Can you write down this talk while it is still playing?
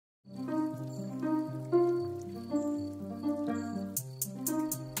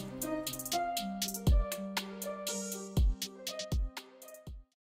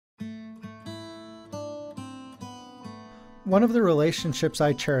One of the relationships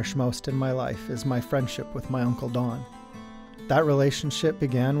I cherish most in my life is my friendship with my Uncle Don. That relationship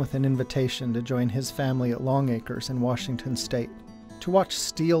began with an invitation to join his family at Longacres in Washington State to watch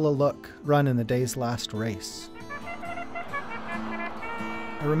Steal a Look run in the day's last race.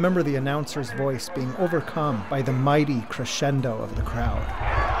 I remember the announcer's voice being overcome by the mighty crescendo of the crowd.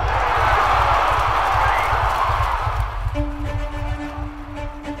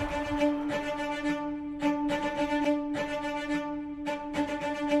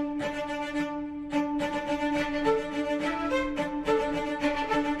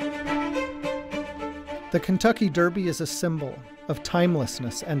 The Kentucky Derby is a symbol of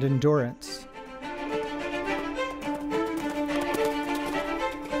timelessness and endurance.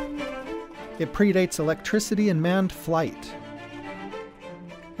 It predates electricity and manned flight,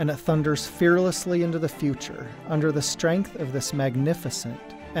 and it thunders fearlessly into the future under the strength of this magnificent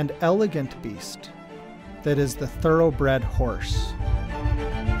and elegant beast that is the thoroughbred horse.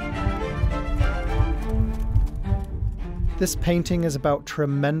 This painting is about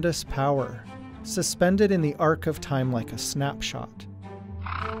tremendous power, suspended in the arc of time like a snapshot.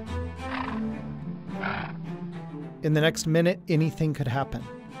 In the next minute, anything could happen,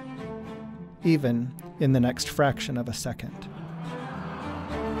 even in the next fraction of a second.